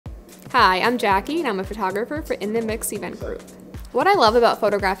Hi, I'm Jackie and I'm a photographer for In the Mix Event Group. What I love about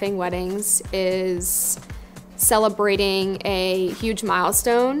photographing weddings is celebrating a huge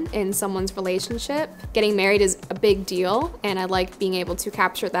milestone in someone's relationship. Getting married is a big deal, and I like being able to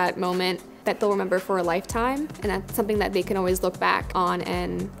capture that moment that they'll remember for a lifetime, and that's something that they can always look back on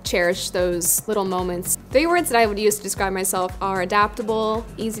and cherish those little moments. 3 words that I would use to describe myself are adaptable,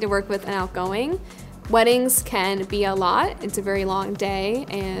 easy to work with, and outgoing. Weddings can be a lot. It's a very long day,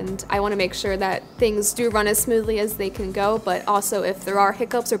 and I want to make sure that things do run as smoothly as they can go, but also if there are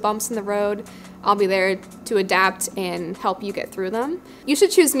hiccups or bumps in the road, I'll be there to adapt and help you get through them. You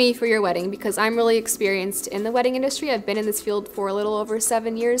should choose me for your wedding because I'm really experienced in the wedding industry. I've been in this field for a little over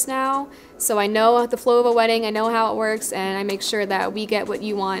 7 years now, so I know the flow of a wedding, I know how it works, and I make sure that we get what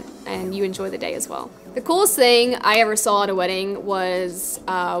you want and you enjoy the day as well. The coolest thing I ever saw at a wedding was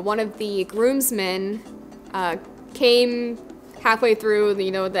one of the groomsmen came halfway through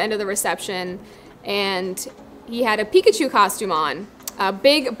the end of the reception, and he had a Pikachu costume on. A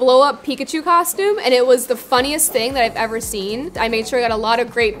big blow-up Pikachu costume, and it was the funniest thing that I've ever seen. I made sure I got a lot of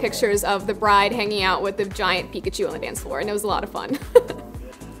great pictures of the bride hanging out with the giant Pikachu on the dance floor, and it was a lot of fun.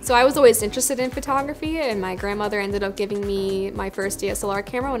 So I was always interested in photography, and my grandmother ended up giving me my first DSLR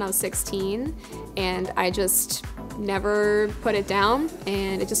camera when I was 16, and I just never put it down,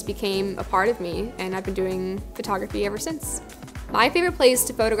 and it just became a part of me, and I've been doing photography ever since. My favorite place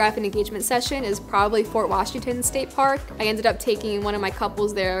to photograph an engagement session is probably Fort Washington State Park. I ended up taking one of my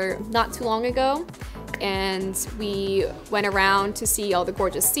couples there not too long ago, and we went around to see all the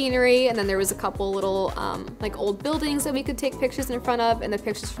gorgeous scenery, and then there was a couple little like old buildings that we could take pictures in front of, and the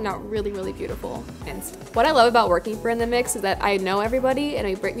pictures turned out really, really beautiful. And what I love about working for In the Mix is that I know everybody,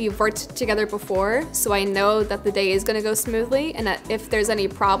 and we've worked together before, so I know that the day is gonna go smoothly, and that if there's any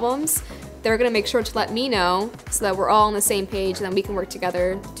problems, they're gonna make sure to let me know so that we're all on the same page and then we can work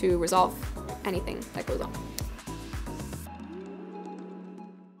together to resolve anything that goes on.